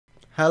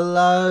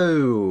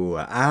Hello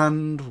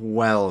and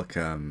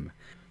welcome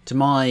to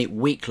my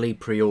weekly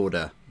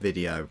pre-order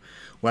video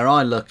where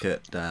I look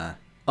at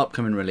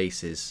upcoming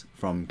releases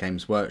from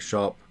Games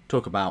Workshop,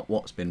 talk about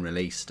what's been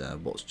released,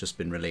 what's just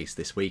been released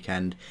this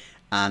weekend,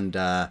 and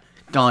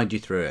guide you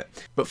through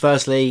it. But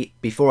firstly,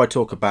 before I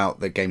talk about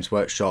the Games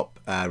Workshop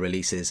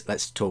releases,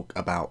 let's talk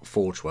about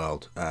Forge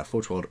World.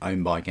 Forge World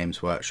owned by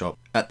Games Workshop.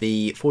 At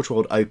the Forge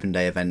World Open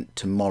Day event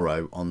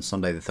tomorrow on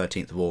Sunday the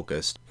 13th of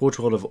August, Forge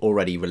World have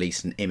already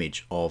released an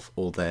image of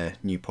all their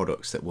new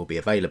products that will be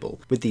available.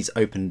 With these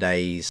open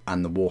days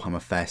and the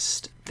Warhammer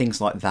Fest,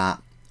 things like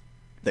that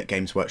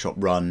Games Workshop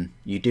run,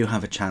 you do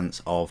have a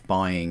chance of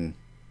buying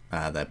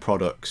their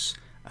products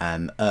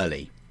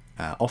early.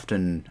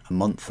 Often a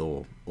month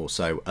or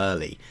so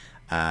early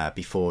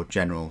before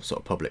general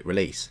sort of public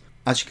release.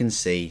 As you can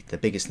see, the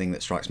biggest thing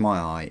that strikes my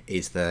eye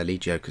is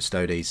the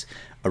Custodes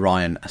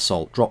Orion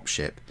Assault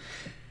Dropship.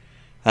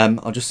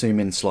 I'll just zoom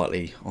in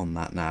slightly on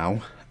that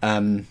now.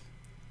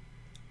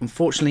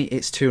 Unfortunately,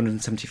 it's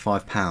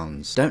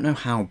 £275. Don't know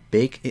how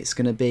big it's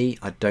going to be.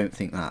 I don't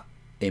think that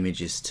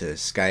image is to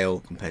scale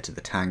compared to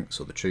the tanks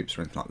or the troops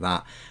or anything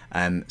like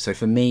that. So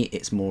for me,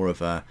 it's more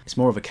of a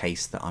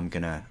case that I'm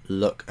gonna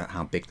look at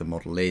how big the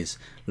model is,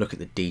 look at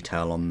the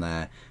detail on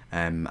there,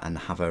 and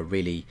have a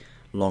really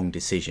long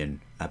decision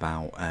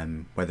about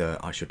whether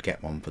I should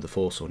get one for the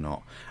Force or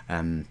not.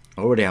 I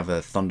already have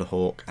a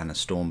Thunderhawk and a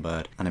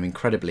Stormbird, and I'm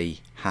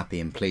incredibly happy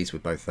and pleased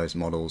with both those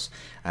models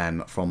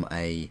from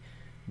a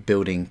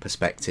building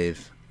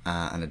perspective.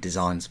 And a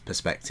design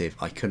perspective.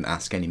 I couldn't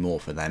ask any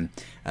more for them,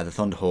 the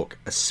Thunderhawk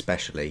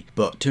especially,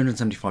 but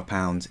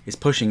 £275 is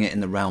pushing it in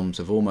the realms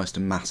of almost a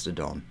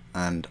Mastodon,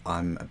 and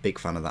I'm a big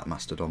fan of that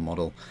Mastodon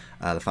model.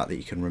 The fact that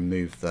you can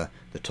remove the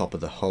top of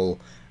the hull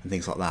and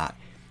things like that.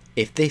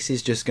 If this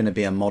is just going to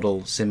be a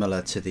model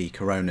similar to the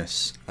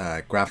Coronis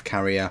Grav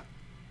Carrier,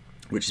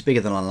 which is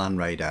bigger than a Land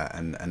Raider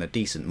and a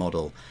decent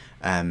model,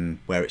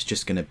 where it's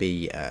just going to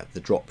be the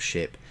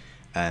dropship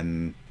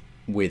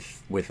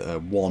with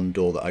one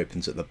door that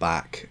opens at the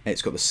back.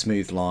 It's got the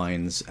smooth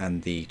lines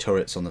and the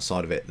turrets on the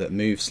side of it that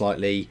move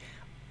slightly.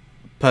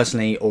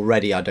 Personally,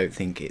 already I don't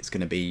think it's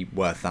going to be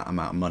worth that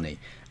amount of money.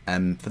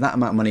 For that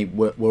amount of money,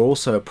 we're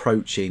also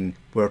approaching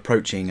a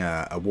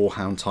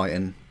Warhound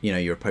Titan. You know,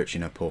 you're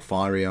approaching a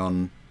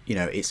Porphyrion. You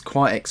know, it's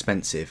quite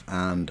expensive,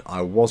 and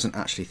I wasn't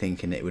actually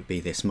thinking it would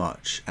be this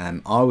much.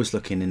 I was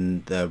looking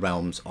in the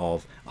realms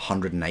of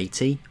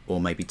 180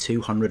 or maybe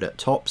 200 at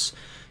tops.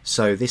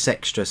 So this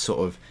extra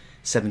sort of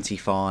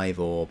 75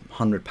 or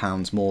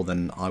 £100 more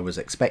than I was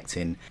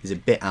expecting is a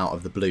bit out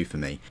of the blue for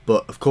me.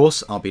 But of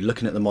course, I'll be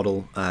looking at the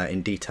model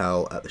in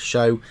detail at the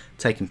show,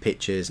 taking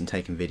pictures and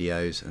taking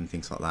videos and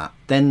things like that.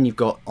 Then you've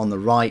got on the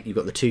right, you've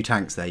got the two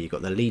tanks there. You've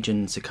got the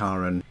Legion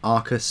Sicaran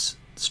Arcus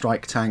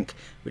strike tank,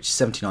 which is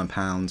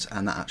 £79,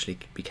 and that actually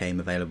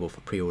became available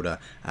for pre-order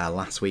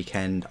last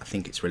weekend. I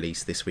think it's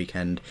released this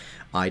weekend.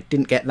 I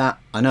didn't get that.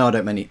 I know I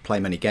don't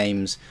play many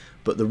games,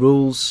 but the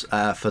rules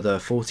for the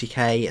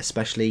 40k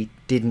especially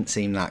didn't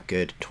seem that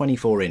good.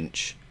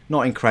 24-inch,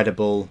 not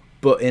incredible,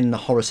 but in the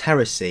Horus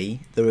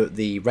Heresy,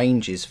 the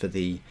ranges for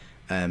the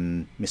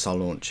missile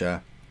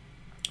launcher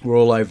were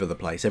all over the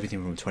place.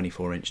 Everything from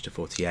 24-inch to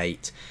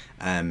 48.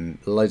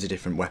 Loads of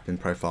different weapon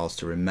profiles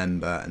to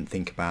remember and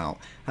think about.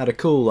 Had a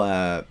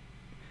cool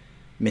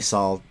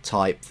missile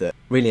type that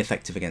really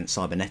effective against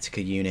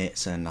Cybernetica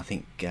units, and I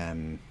think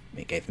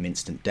it gave them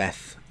instant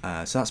death,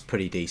 so that's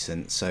pretty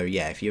decent. So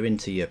yeah, if you're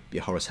into your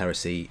Horus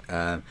Heresy,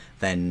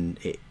 then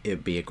it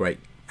would be a great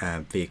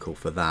vehicle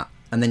for that.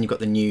 And then you've got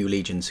the new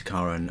Legion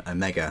Sicaran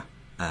Omega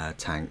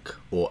tank,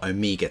 or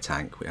Omega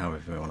tank,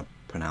 however you want to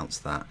pronounce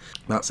that.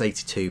 That's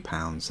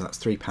 £82, so that's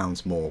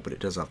 £3 more, but it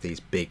does have these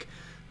big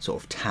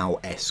sort of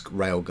Tau-esque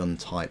railgun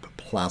type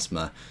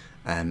plasma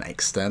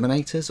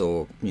exterminators,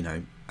 or you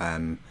know,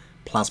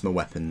 plasma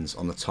weapons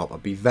on the top.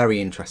 I'd be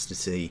very interested to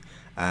see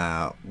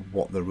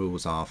what the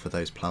rules are for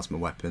those plasma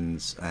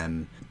weapons,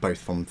 both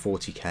from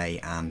 40k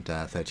and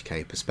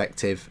 30k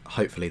perspective.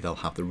 Hopefully they'll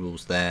have the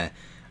rules there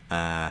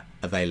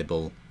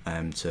available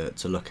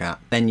to look at.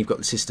 Then you've got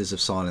the Sisters of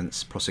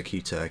Silence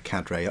Prosecutor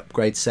Cadre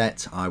upgrade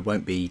set. I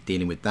won't be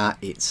dealing with that.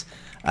 It's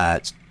I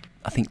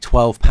think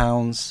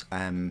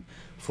 £12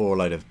 for a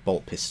load of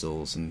bolt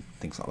pistols and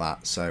things like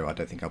that, so I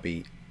don't think I'll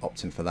be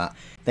opting for that.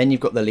 Then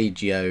you've got the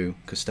Legio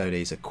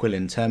Custodes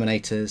Aquilin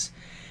Terminators.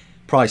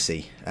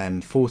 Pricey,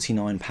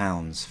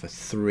 £49 for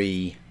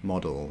 3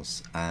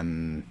 models.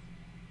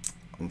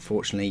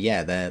 Unfortunately,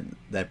 yeah,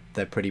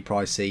 they're pretty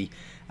pricey.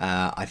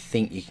 I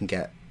think you can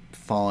get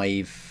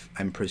 5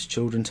 Emperor's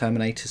Children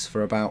Terminators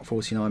for about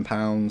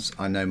 £49.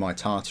 I know my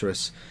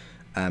Tartarus,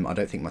 I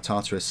don't think my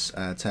Tartarus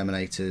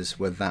Terminators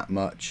were that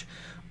much.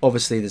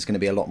 Obviously, there's going to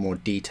be a lot more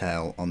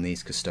detail on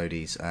these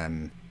Custodes,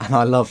 and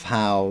I love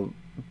how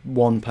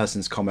one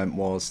person's comment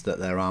was that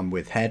they're armed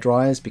with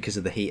hairdryers because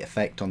of the heat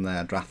effect on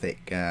their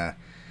Adrathic,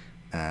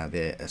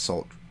 the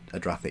Assault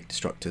Adrathic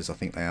Destructors, I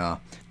think they are.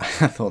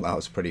 I thought that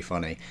was pretty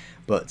funny.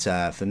 But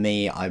for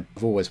me, I've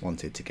always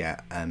wanted to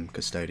get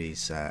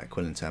Custodes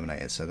Aquilin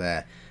Terminators, so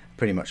they're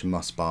pretty much a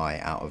must buy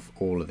out of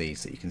all of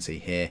these that you can see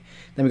here.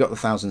 Then we've got the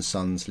Thousand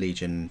Suns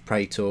Legion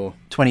Praetor,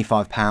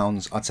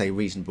 £25, I'd say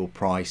reasonable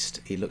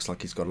priced. He looks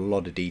like he's got a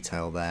lot of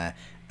detail there,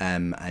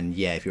 and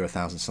yeah, if you're a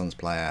Thousand Suns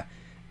player,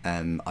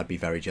 I'd be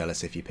very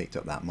jealous if you picked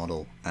up that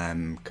model,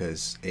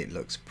 because it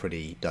looks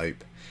pretty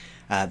dope.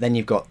 Then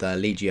you've got the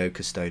Legio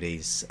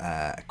Custodes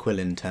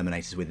Aquilin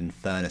Terminators with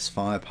Infernus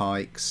Fire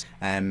Pikes,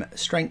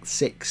 Strength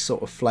 6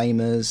 sort of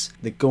flamers.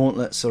 The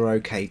gauntlets are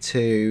okay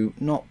too,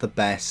 not the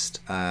best,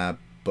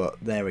 but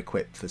they're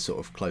equipped for sort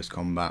of close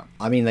combat.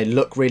 I mean, they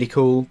look really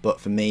cool, but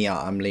for me,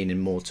 I'm leaning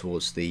more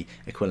towards the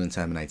Aquilin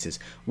Terminators.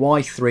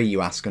 Why 3,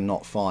 you ask, and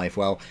not 5?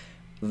 Well,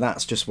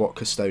 that's just what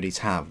Custodes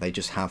have. They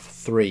just have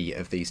 3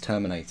 of these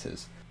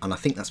Terminators. And I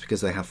think that's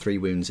because they have 3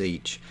 wounds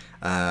each.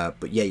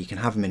 But yeah, you can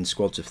have them in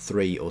squads of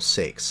 3 or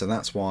 6, so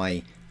that's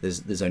why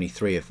there's only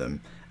 3 of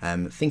them.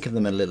 Think of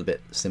them a little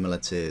bit similar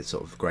to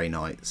sort of Grey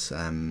Knights.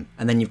 And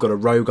then you've got a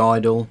Rogue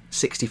Idol,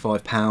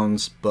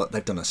 £65, but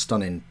they've done a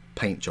stunning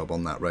paint job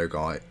on that Rogue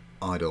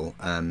Idol.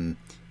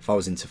 If I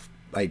was into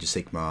Age of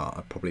Sigmar,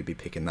 I'd probably be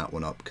picking that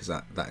one up, because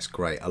that's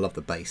great. I love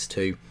the base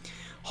too.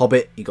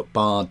 Hobbit, you got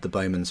Bard, the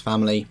Bowman's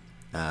Family,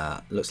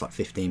 looks like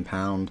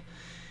 £15.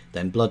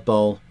 Then Blood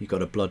Bowl, you've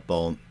got a Blood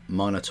Bowl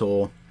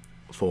Minotaur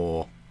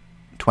for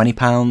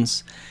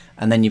 £20.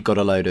 And then you've got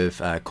a load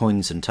of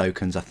coins and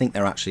tokens. I think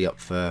they're actually up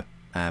for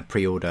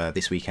pre-order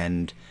this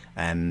weekend,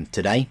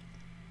 today.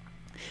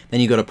 Then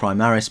you've got a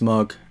Primaris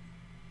mug,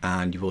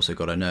 and you've also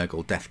got a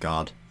Nurgle Death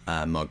Guard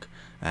mug,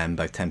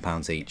 both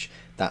 £10 each.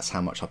 That's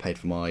how much I paid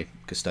for my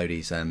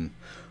Custodes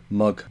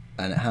mug,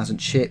 and it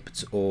hasn't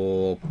shipped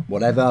or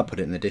whatever. I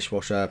put it in the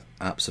dishwasher,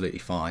 absolutely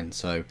fine.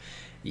 So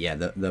yeah,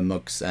 the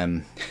mugs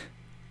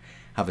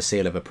have a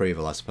seal of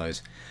approval, I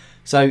suppose.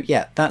 So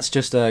yeah, that's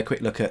just a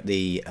quick look at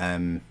the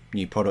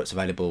new products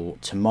available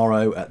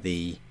tomorrow at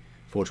the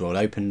Forge World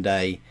Open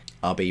Day.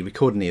 I'll be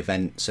recording the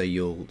event, so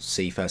you'll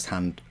see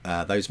firsthand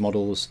those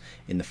models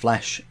in the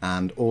flesh,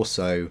 and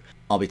also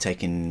I'll be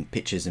taking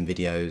pictures and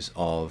videos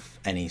of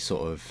any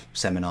sort of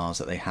seminars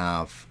that they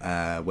have,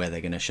 where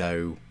they're going to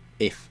show,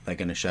 if they're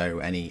going to show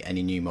any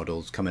new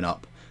models coming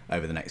up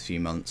over the next few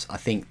months. I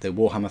think the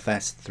Warhammer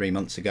Fest 3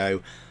 months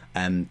ago,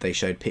 they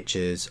showed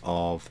pictures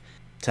of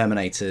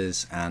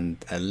Terminators and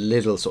a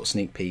little sort of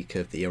sneak peek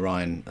of the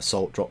Orion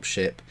Assault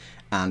Dropship,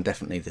 and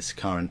definitely the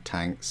Sakaran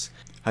tanks.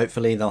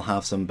 Hopefully they'll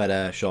have some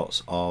better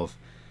shots of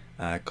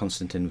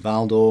Constantine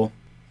Valdor,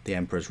 the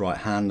Emperor's right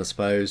hand, I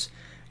suppose,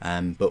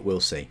 but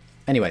we'll see.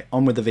 Anyway,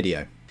 on with the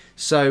video.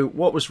 So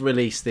what was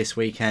released this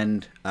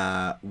weekend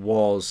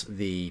was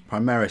the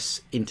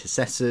Primaris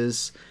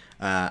Intercessors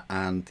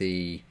and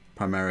the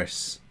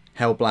Primaris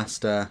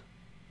Hellblaster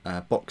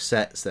box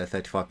sets. They're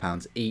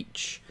 £35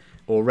 each.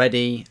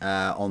 Already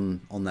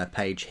on their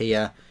page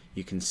here,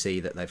 you can see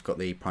that they've got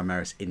the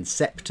Primaris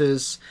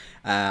Inceptors.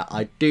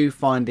 I do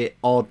find it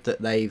odd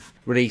that they've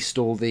released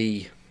all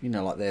the,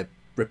 like the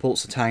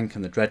Repulsor tank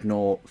and the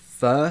Dreadnought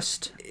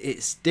first.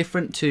 It's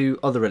different to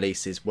other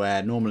releases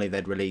where normally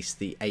they'd release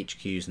the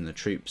HQs and the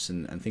troops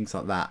and things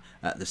like that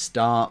at the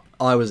start.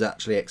 I was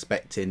actually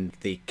expecting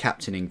the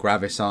Captain in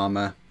Gravis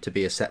armour to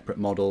be a separate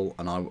model,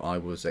 and I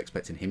was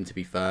expecting him to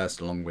be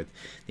first, along with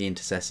the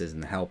Intercessors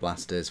and the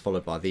Hellblasters,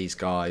 followed by these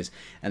guys,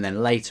 and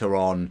then later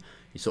on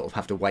you sort of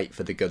have to wait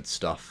for the good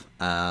stuff,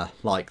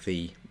 like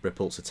the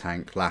Repulsor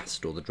tank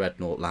last, or the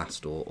Dreadnought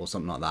last, or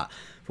something like that.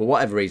 For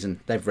whatever reason,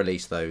 they've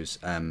released those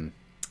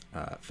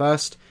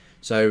first.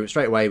 So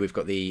straight away we've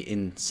got the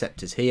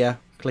Inceptors here.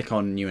 Click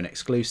on New and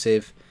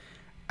Exclusive,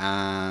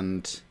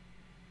 and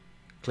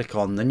click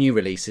on the new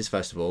releases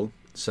first of all.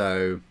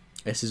 So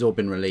this has all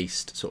been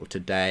released sort of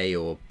today,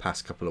 or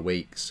past couple of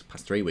weeks,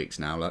 past 3 weeks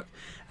now, look.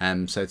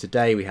 So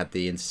today we had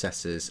the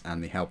Intercessors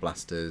and the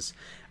Hellblasters.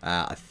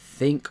 I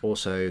think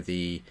also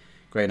the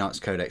Grey Knights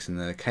Codex and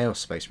the Chaos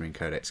Space Marine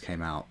Codex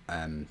came out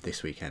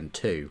this weekend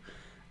too.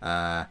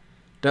 Don't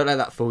let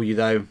that fool you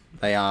though,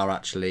 they are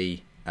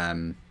actually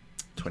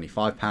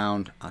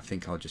 £25. I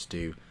think I'll just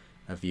do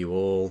a view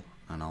all,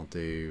 and I'll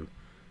do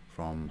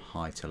from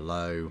high to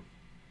low.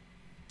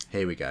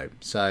 Here we go.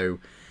 So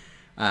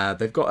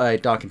they've got a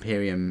Dark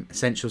Imperium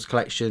Essentials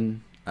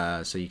collection,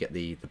 so you get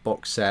the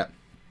box set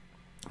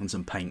and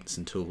some paints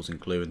and tools and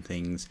glue and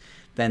things.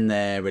 Then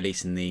they're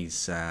releasing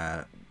these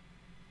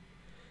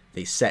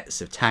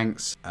sets of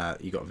tanks.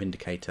 You got a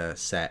Vindicator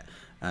set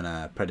and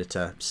a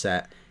Predator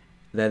set.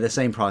 They're the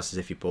same price as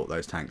if you bought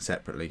those tanks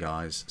separately,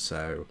 guys.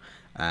 So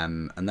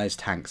and those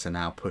tanks are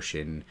now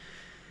pushing,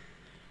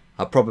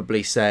 I'd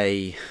probably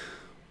say,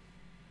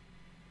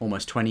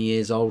 almost 20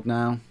 years old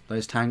now,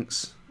 those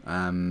tanks.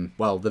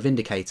 Well, the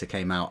Vindicator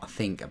came out, I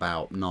think,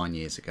 about 9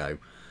 years ago.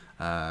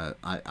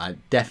 I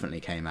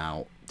definitely came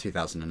out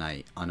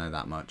 2008, I know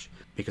that much,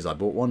 because I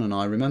bought one and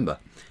I remember.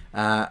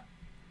 For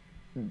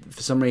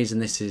some reason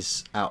this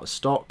is out of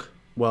stock.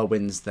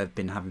 Whirlwinds, they've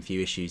been having a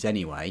few issues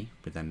anyway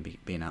with them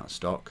being out of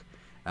stock.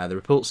 The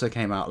Repulsor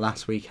came out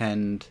last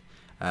weekend.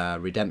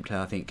 Redemptor,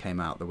 I think, came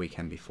out the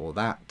weekend before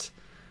that.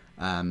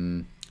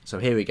 So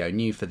here we go,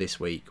 new for this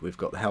week. We've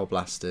got the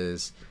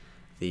Hellblasters,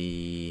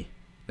 the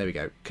there we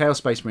go. Chaos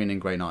Space Marine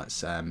and Grey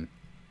Knights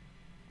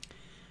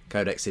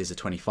codexes are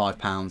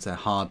 £25. They're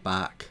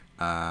hardback.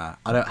 I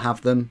don't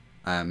have them,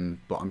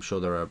 but I'm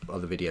sure there are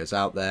other videos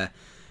out there.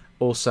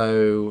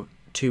 Also,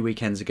 2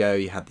 weekends ago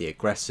you had the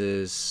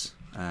Aggressors.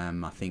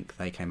 I think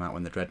they came out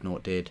when the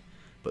Dreadnought did.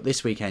 But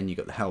this weekend you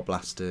got the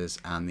Hellblasters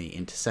and the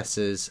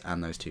Intercessors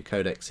and those 2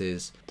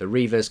 codexes. The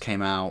Reavers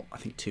came out, I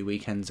think, 2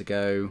 weekends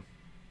ago.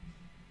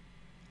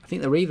 I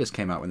think the Reavers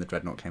came out when the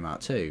Dreadnought came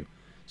out too.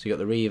 So you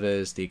got the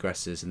Reavers, the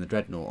Aggressors and the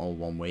Dreadnought all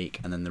 1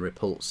 week, and then the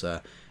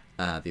Repulsor,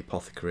 the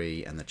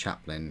Apothecary and the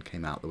Chaplain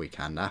came out the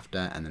weekend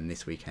after, and then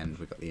this weekend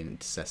we've got the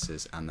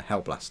Intercessors and the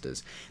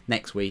Hellblasters.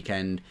 Next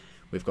weekend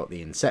we've got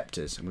the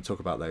Inceptors, and we'll talk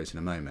about those in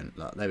a moment.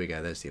 Look, there we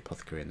go, there's the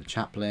Apothecary and the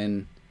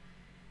Chaplain,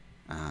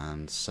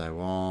 and so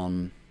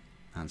on,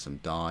 and some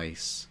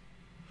dice,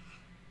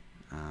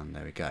 and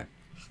there we go.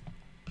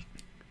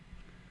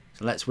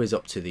 So let's whiz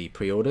up to the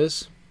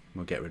pre-orders.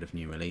 We'll get rid of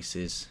new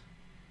releases.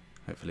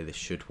 Hopefully this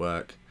should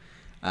work.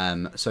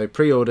 So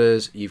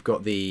pre-orders, you've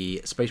got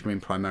the Space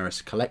Marine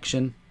Primaris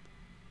collection.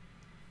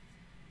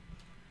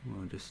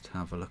 We'll just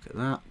have a look at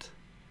that.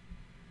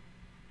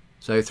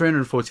 So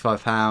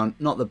 £345,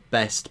 not the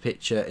best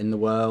picture in the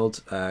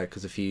world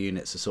because a few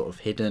units are sort of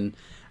hidden,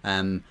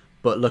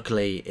 but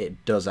luckily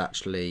it does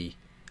actually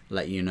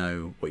let you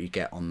know what you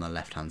get on the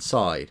left hand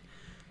side.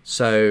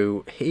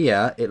 So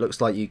here it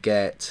looks like you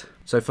get,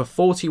 so for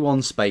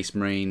 41 Space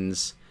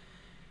Marines,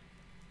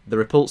 the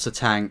Repulsor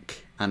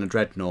tank and a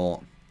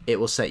Dreadnought, it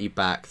will set you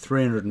back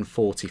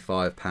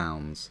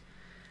 £345. It's a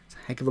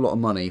heck of a lot of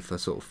money for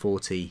sort of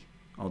 40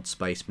 odd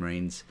Space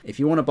Marines. If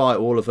you want to buy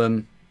all of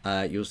them,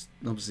 you'll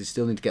obviously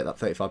still need to get that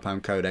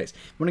 £35 codex. If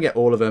you want to get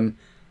all of them,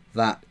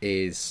 that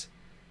is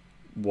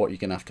what you're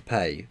going to have to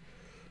pay.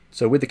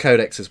 So with the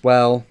codex as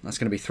well, that's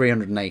going to be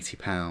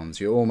 £380.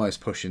 You're almost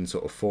pushing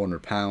sort of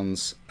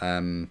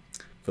 £400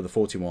 for the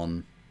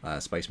 41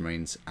 Space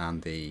Marines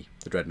and the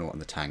Dreadnought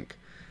and the tank.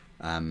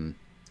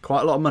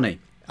 Quite a lot of money.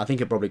 I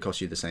think it probably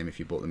cost you the same if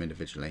you bought them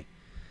individually.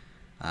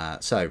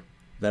 So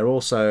they're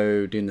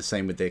also doing the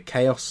same with the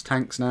Chaos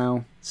tanks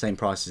now. Same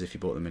price as if you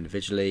bought them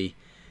individually.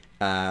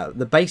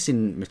 The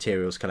basing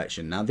materials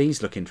collection. Now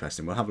these look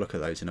interesting. We'll have a look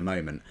at those in a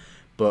moment.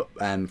 But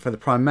for the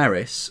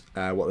Primaris,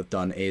 what they've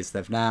done is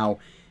they've now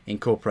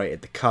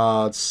incorporated the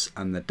cards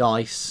and the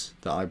dice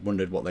that I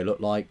wondered what they look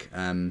like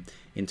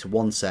into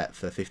one set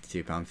for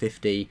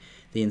 £52.50.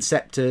 The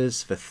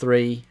Inceptors for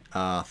 3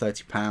 are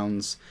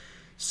 £30.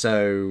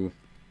 So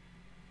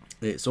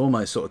it's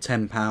almost sort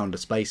of £10 a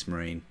Space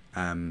Marine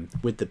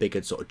with the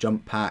bigger sort of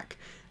jump pack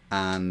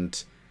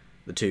and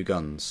the 2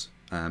 guns.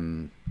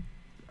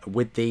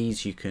 With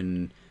these you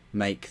can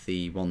make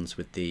the ones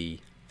with the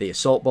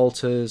Assault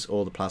Bolters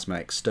or the Plasma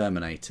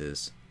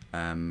Exterminators.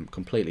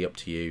 Completely up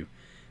to you.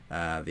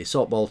 The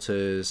Assault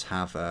Bolters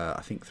have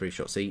I think 3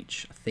 shots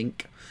each, I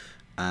think,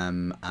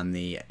 and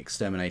the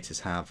Exterminators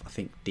have I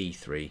think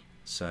D3.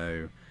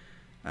 So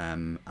I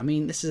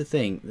mean, this is the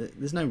thing,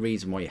 there's no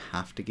reason why you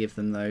have to give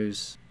them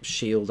those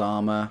shield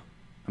armor.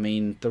 I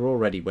mean, they're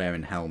already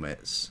wearing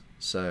helmets,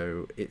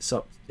 so it's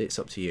up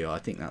to you. I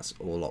think that's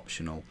all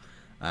optional.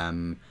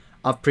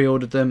 I've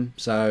pre-ordered them,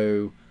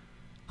 so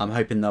I'm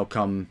hoping they'll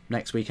come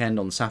next weekend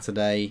on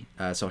Saturday,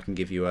 so I can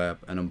give you an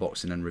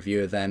unboxing and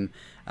review of them.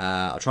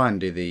 I'll try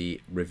and do the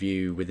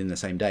review within the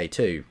same day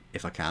too,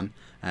 if I can,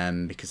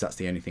 because that's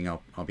the only thing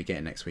I'll be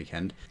getting next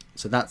weekend.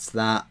 So that's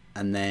that,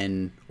 and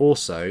then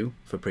also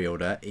for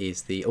pre-order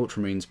is the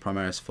Ultramarines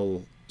Primaris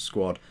Full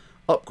Squad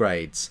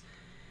upgrades.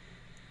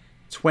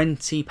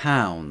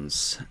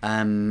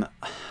 £20,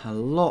 a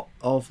lot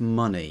of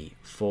money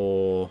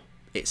for.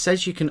 It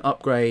says you can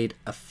upgrade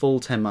a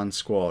full 10-man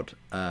squad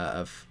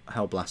of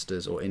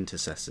Hellblasters or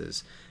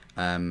Intercessors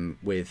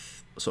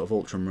with sort of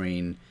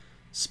Ultramarine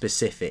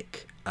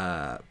specific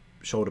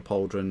shoulder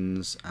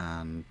pauldrons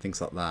and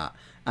things like that.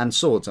 And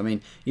swords. I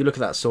mean, you look at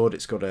that sword,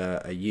 it's got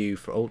a U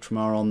for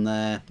Ultramar on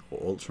there,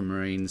 or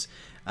Ultramarines.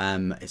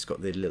 It's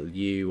got the little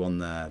U on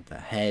the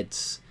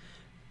heads,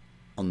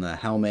 on the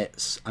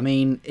helmets. I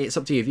mean, it's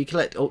up to you. If you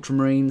collect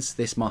Ultramarines,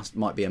 this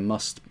might be a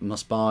must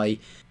buy.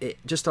 It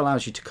just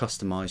allows you to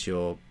customize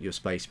your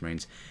Space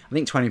Marines. I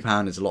think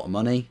 £20 is a lot of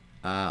money.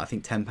 I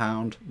think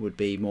 £10 would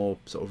be more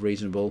sort of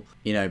reasonable,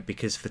 you know,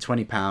 because for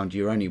 £20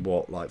 you're only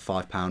like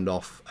 £5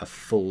 off a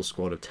full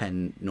squad of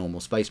 10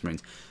 normal Space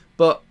Marines.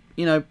 But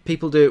you know,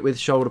 people do it with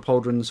shoulder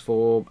pauldrons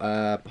for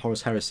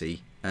Horus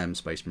Heresy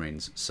Space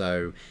Marines.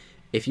 So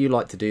if you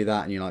like to do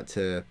that and you like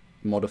to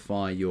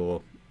modify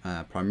your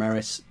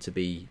Primaris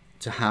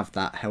to have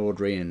that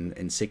heraldry and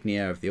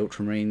insignia of the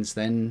Ultramarines,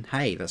 then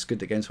hey, that's good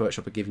that Games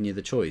Workshop are giving you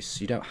the choice.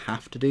 You don't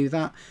have to do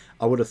that.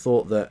 I would have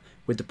thought that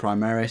with the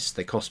Primaris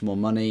they cost more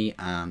money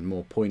and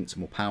more points,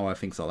 more power,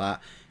 things like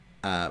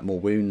that, more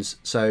wounds.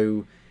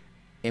 So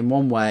in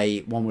one way,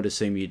 one would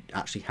assume you'd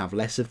actually have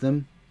less of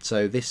them.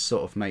 So this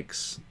sort of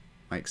makes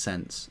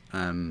sense.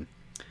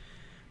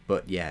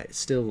 But yeah, it's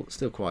still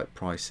quite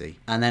pricey.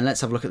 And then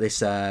let's have a look at this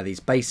these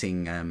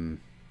basing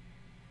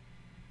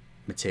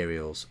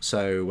materials.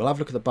 So we'll have a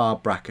look at the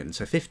Barb Bracken.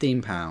 So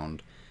 £15.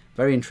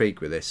 Very intrigued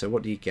with this. So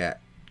what do you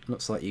get?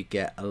 looks like you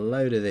get a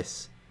load of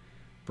this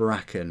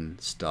bracken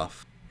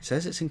stuff. It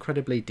says it's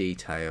incredibly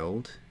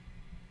detailed.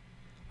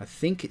 I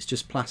think it's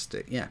just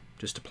plastic, yeah,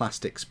 just a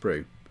plastic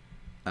sprue.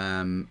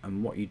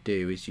 And what you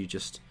do is you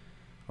just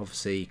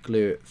obviously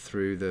glue it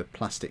through the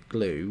plastic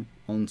glue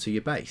onto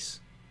your base,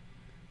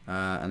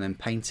 and then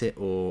paint it,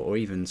 or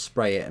even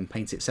spray it and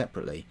paint it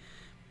separately.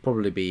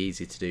 Probably be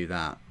easy to do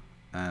that.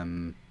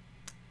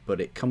 But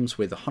it comes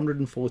with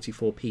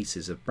 144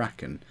 pieces of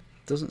bracken.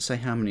 Doesn't say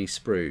how many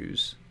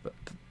sprues, but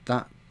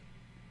that,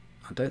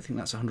 I don't think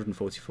that's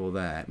 144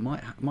 there. It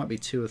might be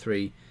 2 or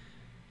 3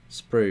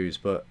 sprues,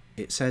 but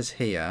it says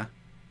here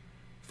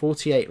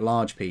 48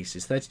 large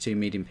pieces, 32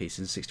 medium pieces,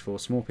 and 64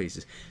 small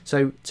pieces.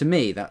 So to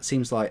me, that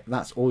seems like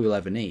that's all you'll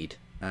ever need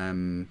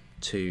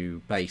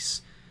to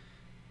base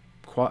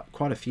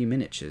quite a few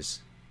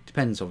miniatures.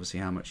 Depends obviously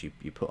how much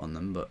you put on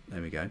them, but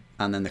there we go.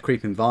 And then the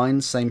creeping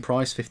vines, same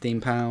price,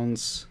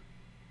 £15.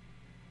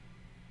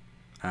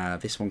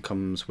 This one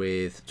comes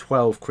with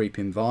 12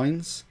 creeping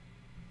vines.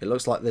 It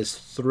looks like there's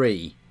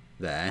 3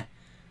 there,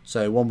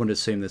 so one would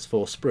assume there's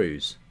 4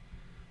 sprues.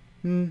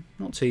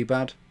 Not too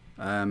bad.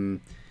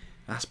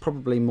 That's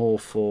probably more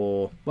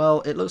for,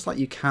 well, it looks like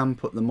you can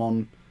put them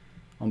on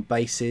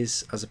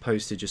bases as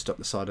opposed to just up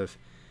the side of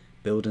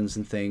buildings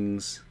and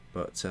things,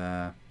 but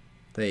there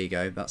you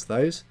go, that's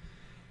those.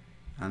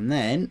 And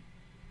then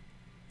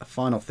a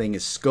final thing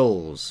is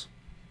skulls.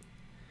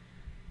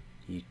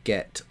 You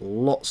get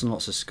lots and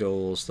lots of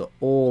skulls. They're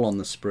all on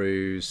the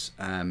sprues.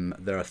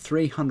 There are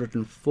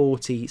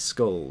 340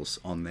 skulls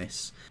on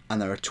this,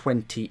 and there are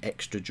 20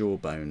 extra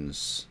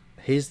jawbones.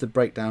 Here's the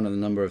breakdown of the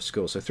number of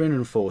skulls. So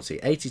 340,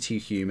 82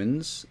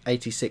 humans,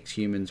 86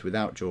 humans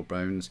without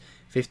jawbones,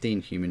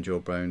 15 human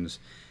jawbones,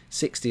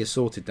 60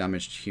 assaulted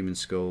damaged human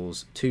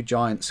skulls, 2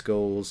 giant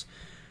skulls,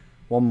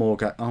 1 more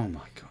guy. Oh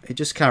my god, it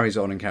just carries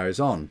on and carries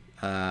on.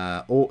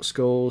 Orc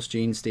skulls,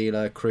 Gene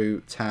Stealer,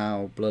 Crew,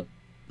 Tau,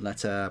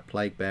 Bloodletter,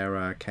 Plague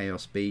Bearer,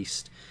 Chaos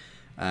Beast.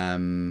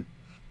 Lots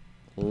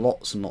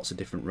and lots of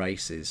different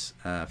races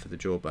for the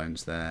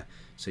jawbones there.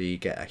 So you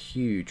get a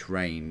huge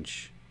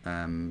range.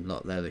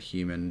 Lot there, the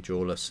human,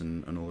 jawless,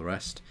 and all the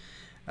rest.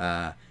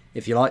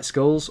 If you like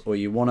skulls, or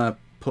you want to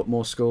put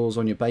more skulls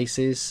on your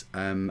bases,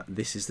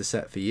 this is the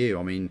set for you.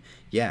 I mean,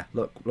 yeah,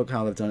 look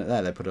how they've done it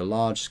there. They put a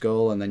large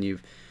skull, and then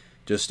you've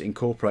just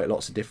incorporate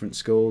lots of different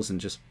skulls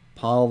and just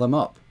pile them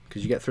up,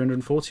 because you get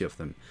 340 of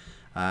them.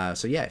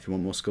 So yeah, if you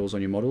want more skulls on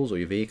your models or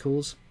your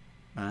vehicles,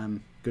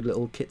 good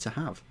little kit to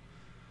have.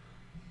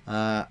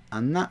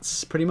 And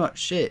that's pretty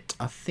much it.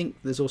 I think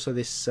there's also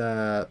this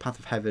Path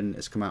of Heaven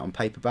has come out on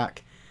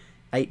paperback,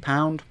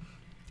 £8,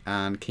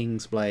 and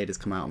King's Blade has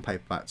come out on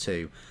paperback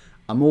too.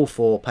 I'm all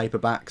for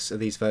paperbacks of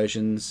these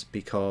versions,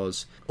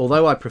 because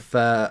although I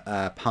prefer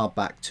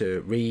hardback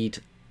to read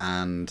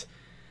and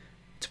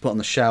to put on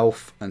the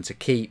shelf and to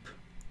keep,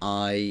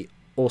 I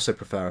also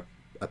prefer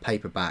a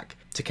paperback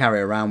to carry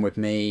around with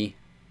me,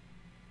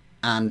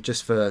 and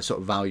just for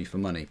sort of value for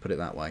money, put it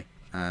that way.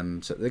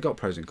 So they've got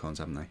pros and cons,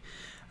 haven't they?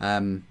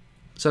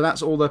 So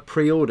that's all the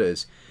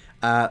pre-orders.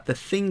 The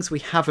things we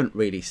haven't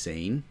really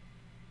seen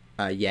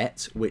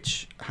yet,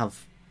 which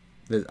have,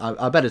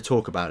 I better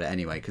talk about it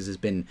anyway, because there's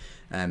been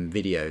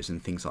videos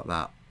and things like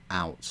that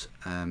out,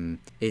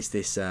 is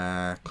this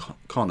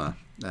Connor,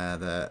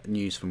 the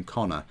news from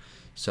Connor.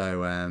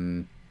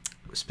 So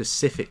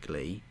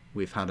specifically,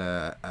 we've had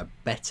a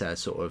better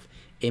sort of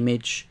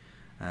image,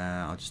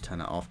 I'll just turn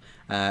that off,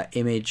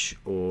 image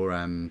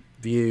or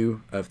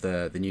view of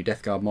the new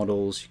Death Guard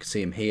models. You can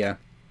see them here.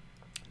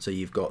 So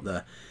you've got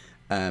the,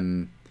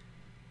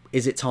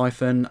 is it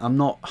Typhon? I'm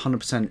not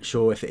 100%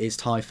 sure if it is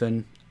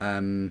Typhon,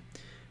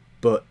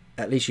 but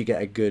at least you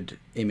get a good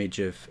image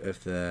of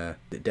the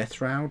Death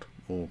Shroud,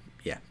 or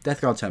yeah,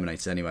 Death Guard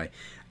Terminators anyway.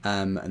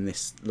 And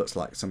this looks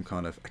like some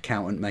kind of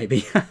accountant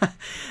maybe,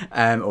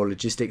 or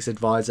logistics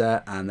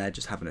advisor, and they're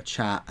just having a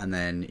chat, and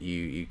then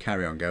you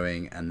carry on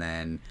going, and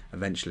then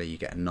eventually you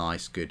get a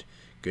nice good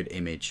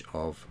image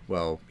of,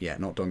 well, yeah,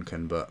 not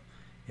Duncan, but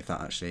if that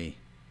actually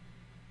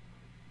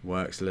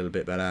works a little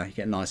bit better, you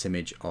get a nice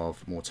image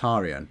of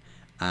Mortarion.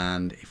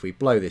 And if we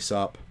blow this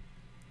up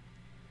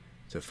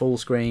to full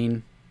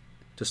screen,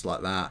 just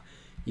like that,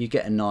 you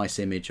get a nice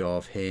image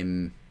of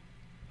him.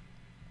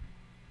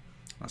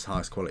 That's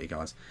highest quality,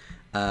 guys.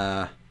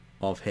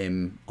 Of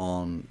him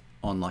on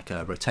like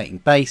a rotating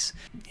base.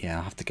 Yeah,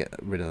 I'll have to get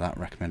rid of that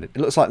recommended. It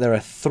looks like there are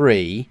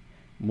 3,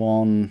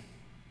 1,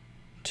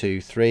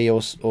 2, 3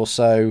 or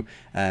so,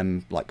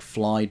 like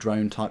fly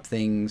drone type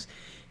things.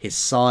 His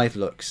scythe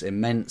looks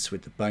immense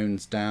with the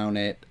bones down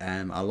it.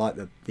 I like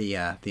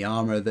the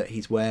armor that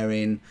he's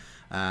wearing.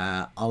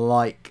 I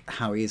like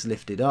how he is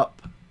lifted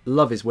up.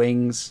 Love his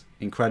wings,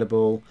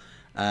 incredible.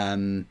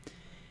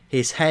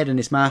 His head and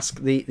his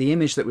mask, the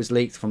image that was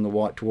leaked from the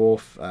White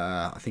Dwarf,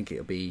 I think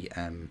it'll be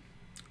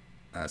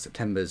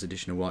September's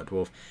edition of White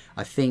Dwarf,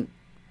 I think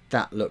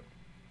that looked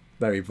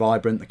very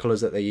vibrant, the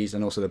colours that they used,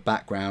 and also the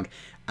background.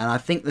 And I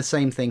think the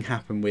same thing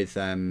happened with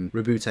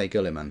Rabute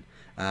Guilliman.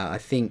 I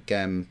think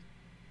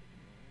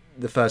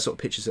the first sort of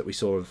pictures that we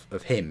saw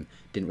of him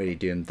didn't really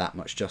do him that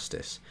much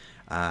justice.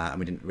 And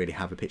we didn't really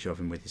have a picture of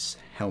him with his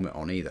helmet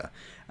on either.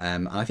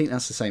 And I think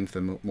that's the same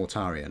for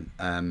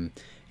Mortarion.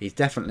 He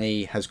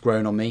definitely has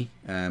grown on me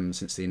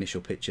since the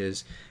initial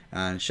pictures,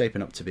 and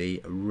shaping up to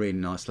be a really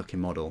nice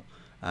looking model.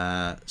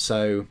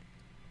 So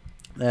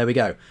there we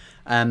go.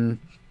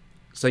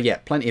 So yeah,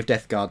 plenty of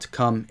Death Guard to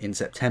come in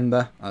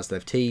September, as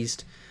they've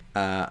teased.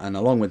 And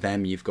along with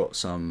them, you've got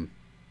some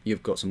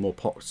more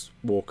Pox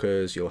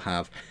Walkers. You'll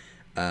have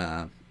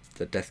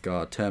the Death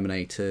Guard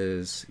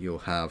Terminators. You'll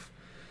have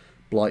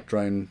Blight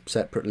Drone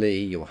separately.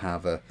 You'll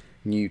have a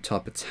new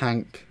type of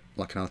tank,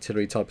 like an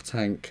artillery type of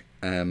tank.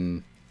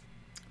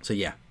 So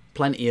yeah,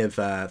 plenty of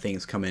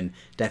things coming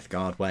Death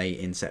Guard way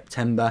in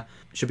September.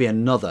 Should be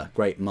another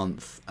great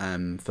month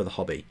for the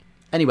hobby.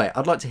 Anyway,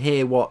 I'd like to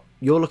hear what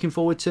you're looking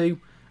forward to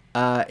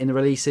in the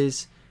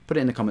releases. Put it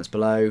in the comments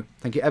below.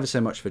 Thank you ever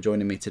so much for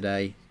joining me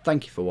today.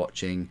 Thank you for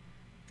watching.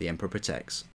 The Emperor Protects.